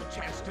anyone has a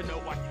chance to know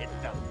what hit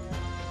them.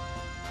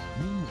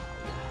 Meanwhile,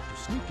 you'll have to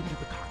sneak into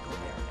the cargo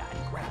area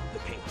and grab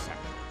the Chaos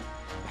Emerald.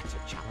 That's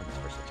a challenge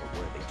for such a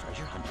worthy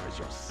treasure hunter as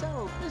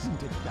yourself, isn't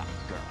it, Duck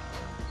Girl?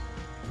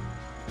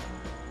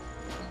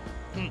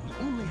 We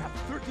only have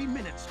 30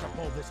 minutes to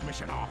pull this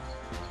mission off.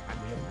 And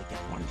we only get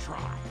one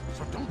try,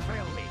 so don't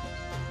fail me.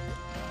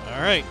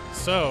 Alright,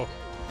 so,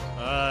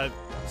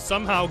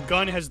 somehow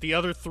Gunn has the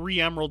other 3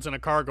 emeralds in a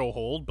cargo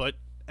hold, but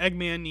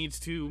Eggman needs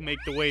to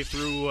make the way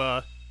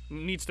through,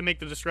 needs to make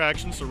the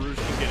distraction so Rouge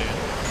can get in.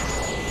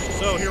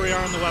 So here we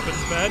are on the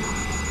weapons bed.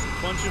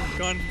 A bunch of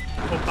gun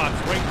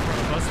pops right in front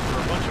of us for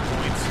a bunch of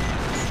points.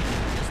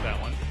 Just that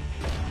one.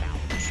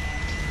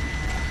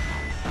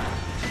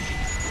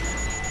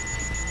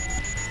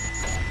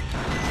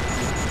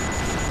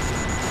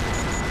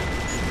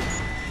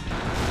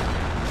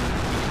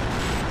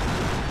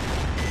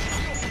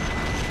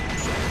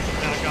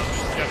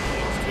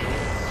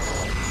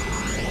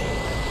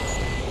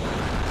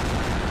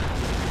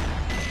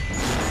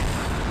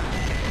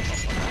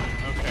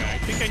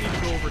 I need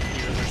to go over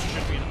here. There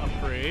should be an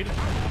upgrade.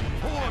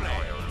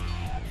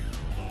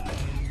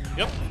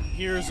 Yep,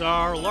 here's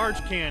our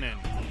large cannon.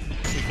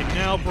 We can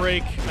now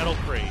break metal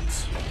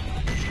crates.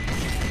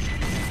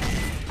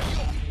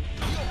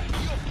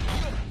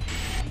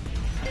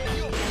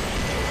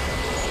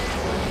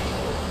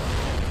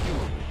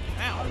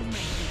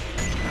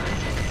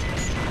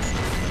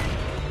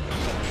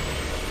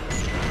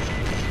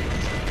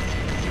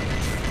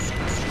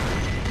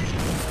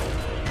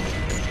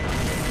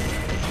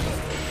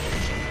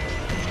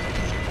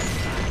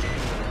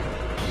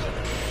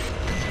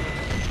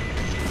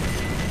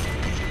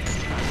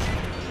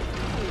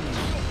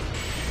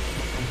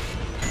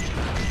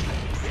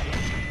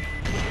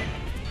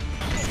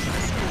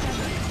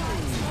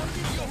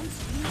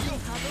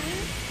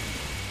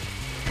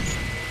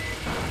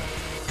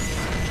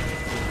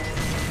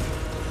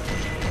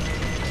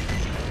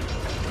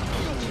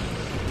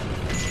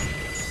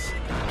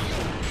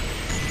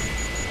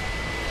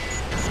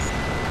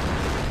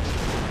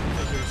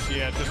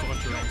 Yeah, just a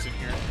bunch of rings in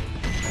here.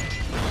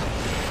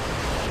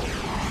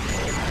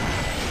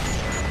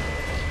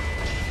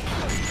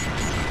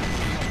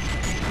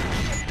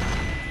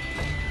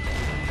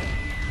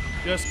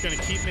 Just gonna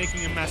keep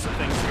making a mess of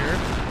things here.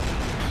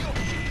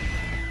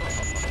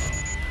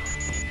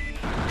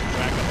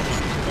 Rack up a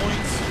bunch of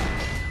points.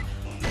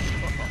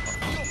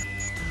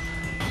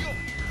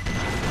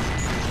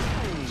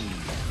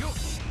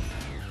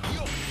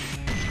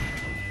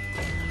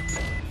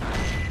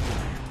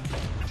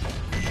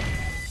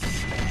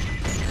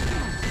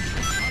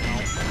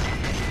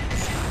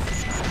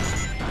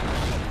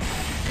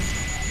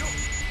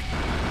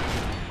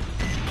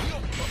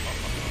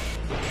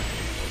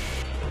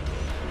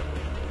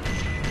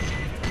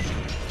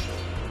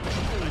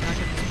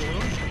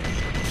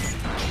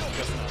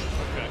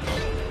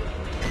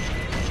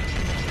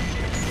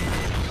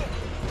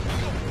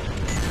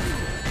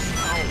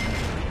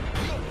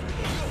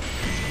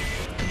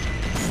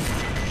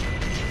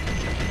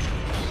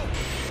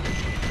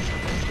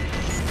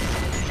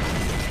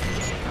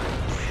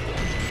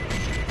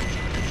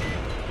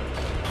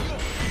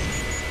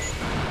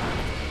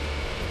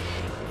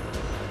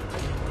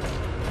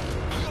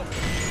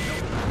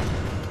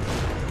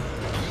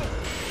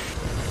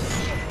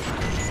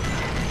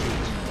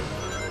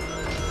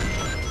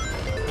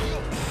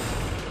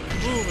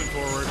 Moving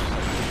forward.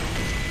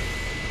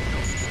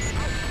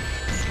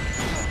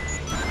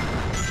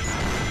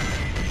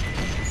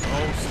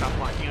 Oh, stop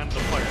locking onto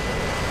the fire.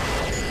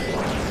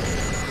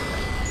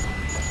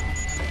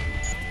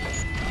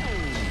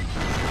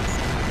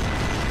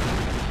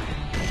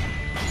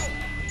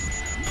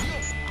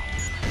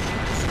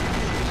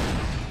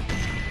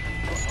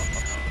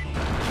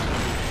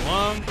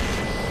 Long.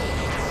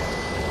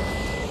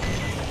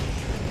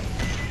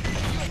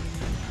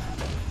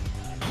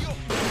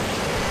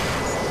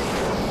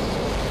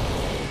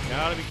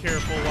 Gotta be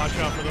careful, watch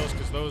out for those,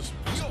 because those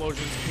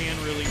explosions can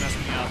really mess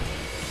me up.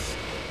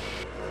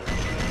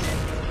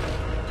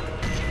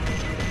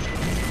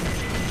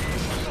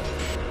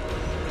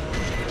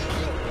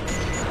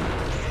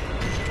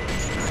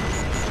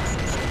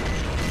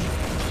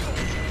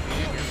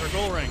 And here's our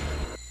goal ring.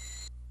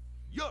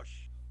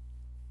 Yosh!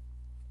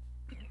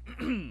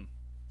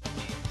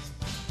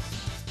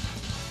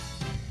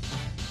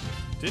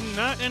 Did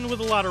not end with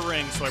a lot of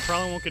rings, so I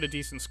probably won't get a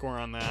decent score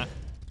on that.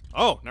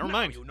 Oh, never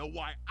mind. Now you know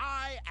why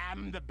I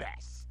am the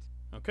best.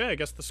 Okay, I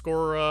guess the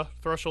score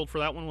threshold for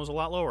that one was a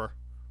lot lower.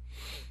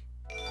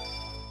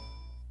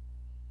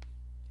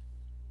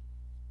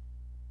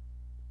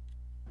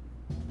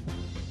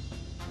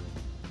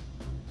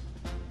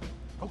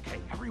 Okay,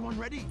 everyone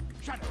ready?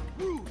 Shadow,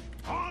 Rouge,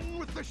 on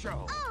with the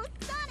show. Oh,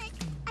 Sonic!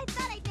 I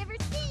thought I'd never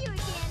see you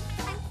again.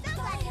 I'm so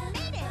glad you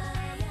made it.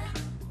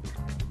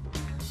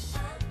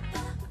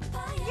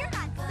 You're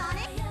not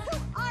Sonic. Who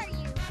are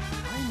you?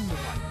 I'm the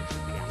one that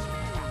should be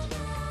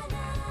asking.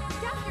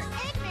 Dr.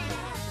 Eggman!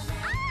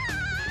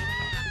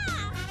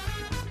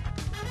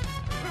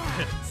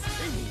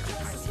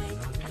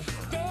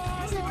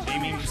 Ah!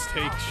 Amy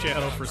mistakes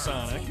Shadow for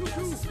Sonic. You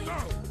two, go!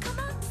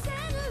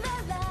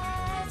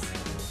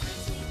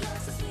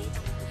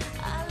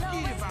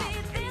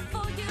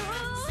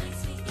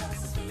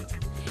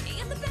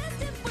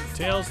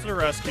 Tails to the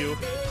rescue.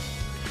 Boy,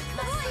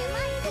 am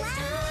I glad to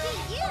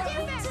see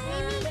you!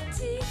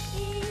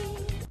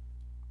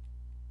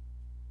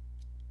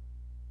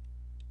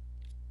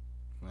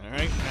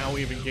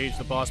 engage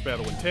the boss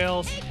battle with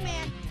Tails.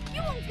 Eggman,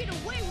 you won't get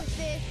away with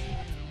this.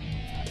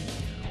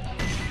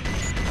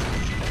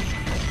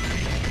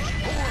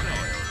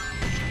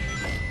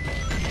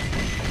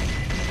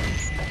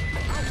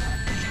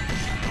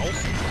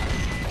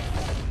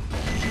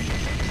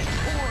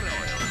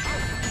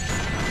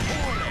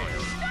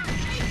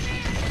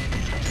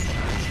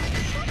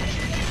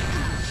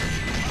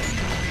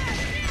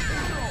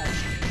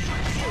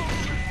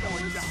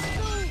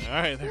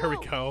 Alright, there we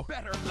go.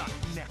 Better luck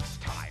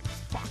next time,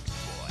 Fox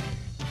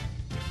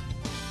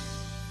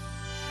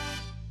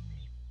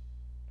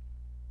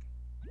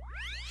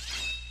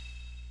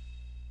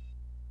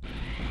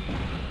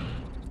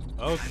Boy.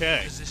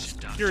 Okay,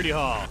 security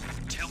hall.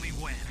 Tell me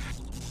when.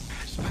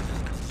 There's been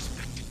an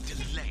unexpected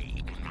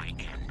delay on my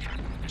end.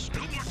 There's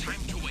no more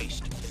time to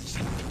waste.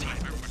 Set the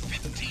timer for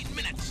 15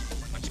 minutes.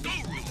 Let's go,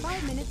 Rube.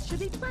 5 minutes should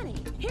be plenty.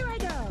 Here I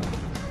go.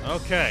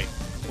 Okay,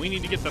 we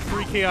need to get the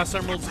 3 Chaos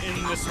Emeralds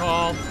in this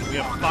hall. We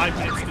have 5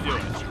 minutes to do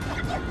it.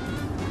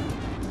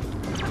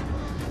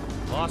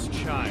 Lost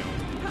Child.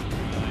 I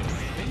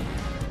think.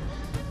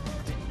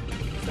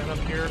 Is that up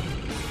here?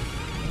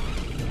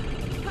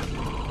 I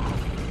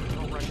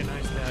don't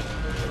recognize that.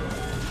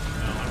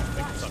 No, I don't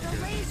think it's up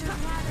here.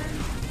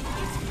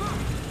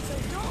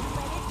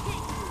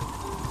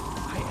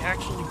 I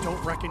actually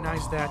don't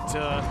recognize that,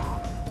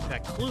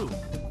 that clue.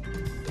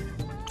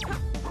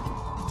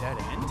 Dead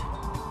end?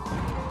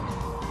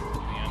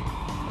 Man.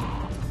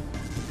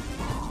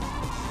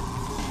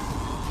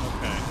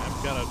 Okay, I've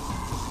gotta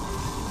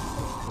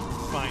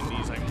find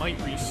these. I might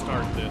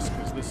restart this,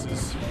 because this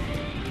is...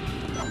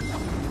 Oh,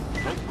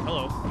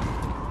 hello.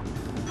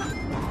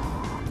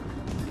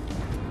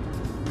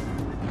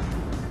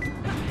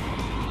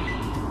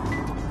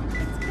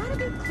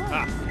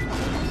 Ah.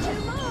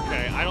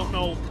 Okay, I don't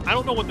know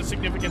what the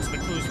significance of the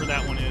clues for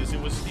that one is. It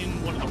was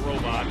in one of the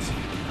robots.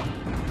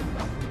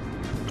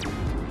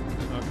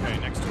 Okay,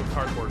 next to a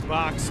cardboard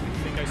box. I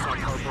think I saw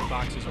cardboard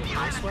boxes over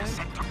this way.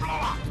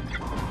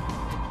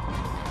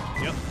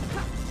 Yep.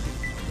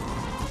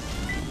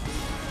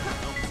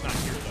 Nope, it's not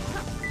here though.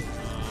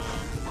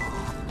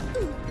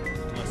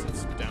 Unless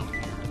it's down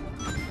here.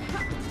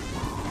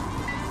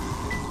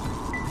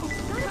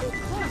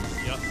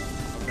 Yep.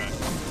 Okay.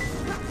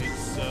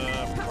 It's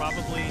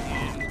probably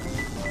in...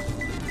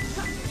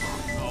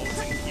 Oh,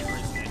 it's in here,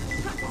 isn't it?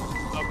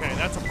 Okay,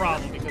 that's a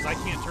problem because I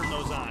can't turn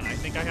those on. I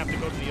think I have to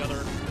go to the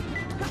other...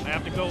 I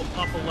have to go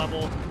up a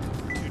level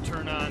to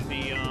turn on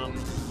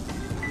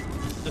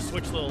the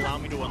switch that'll allow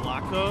me to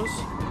unlock those.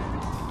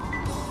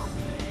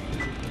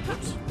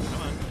 Oops,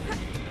 come on.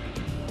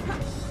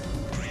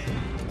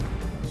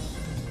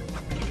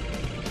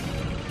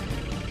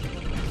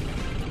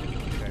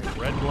 Okay,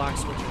 red block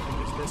switch I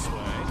think is this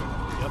way.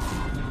 Yep.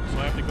 So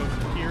I have to go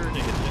from here to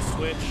hit this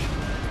switch.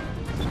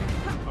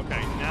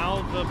 Okay,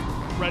 now the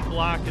red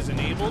block is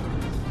enabled.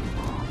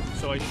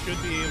 So I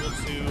should be able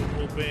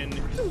to open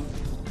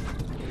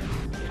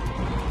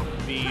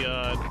the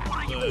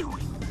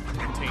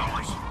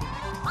containers.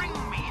 Bring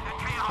me the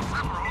Chaos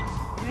Emeralds.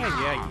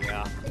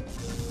 Yeah.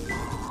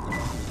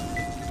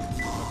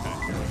 Okay,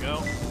 here we go.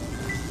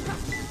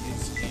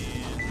 It's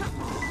in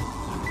this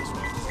way. It's in this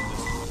way.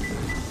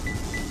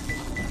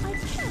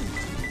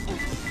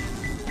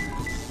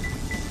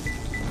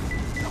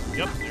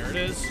 Yep, there it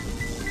is.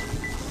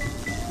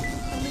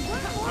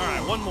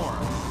 Alright, one more.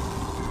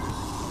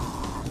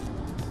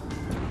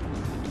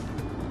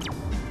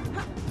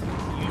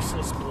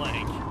 Useless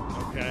blank.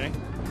 Okay. I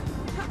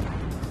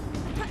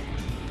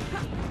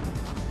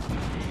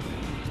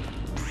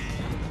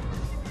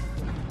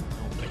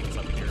don't think it's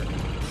up here.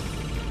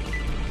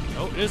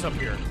 Oh, it is up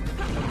here.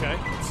 Okay,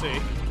 let's see.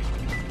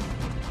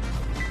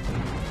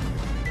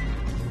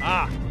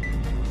 Ah!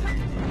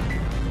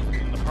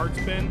 In the parts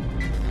bin.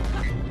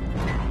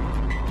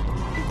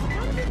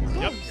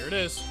 Yep, here it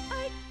is.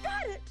 I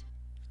got it.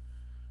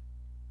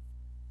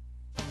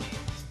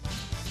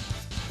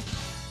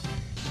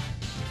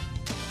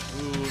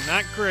 Ooh,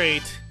 not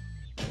great.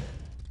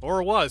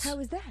 Or it was. How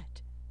was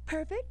that?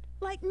 Perfect?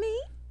 Like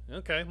me?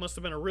 Okay, must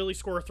have been a really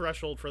score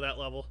threshold for that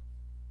level.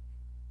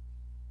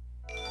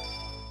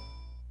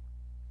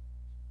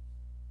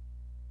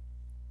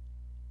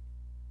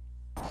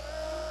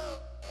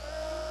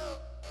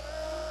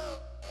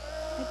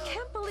 I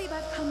can't believe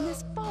I've come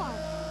this far,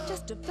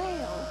 just to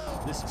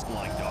fail. This is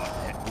Flying Dog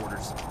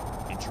headquarters.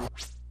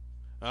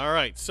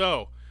 Alright,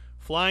 so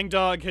Flying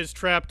Dog has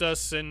trapped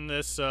us in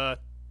this,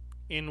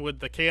 in with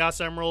the Chaos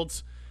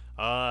Emeralds.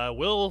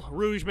 Will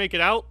Rouge make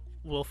it out?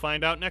 We'll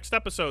find out next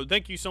episode.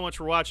 Thank you so much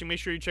for watching. Make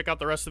sure you check out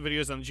the rest of the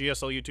videos on the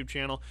GSL YouTube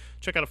channel.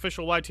 Check out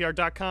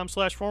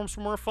officialytr.com/forums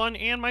for more fun,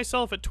 and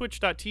myself at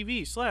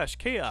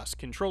twitch.tv/chaos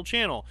control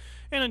channel.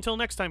 And until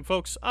next time,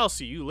 folks, I'll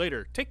see you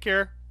later. Take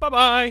care.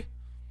 Bye-bye.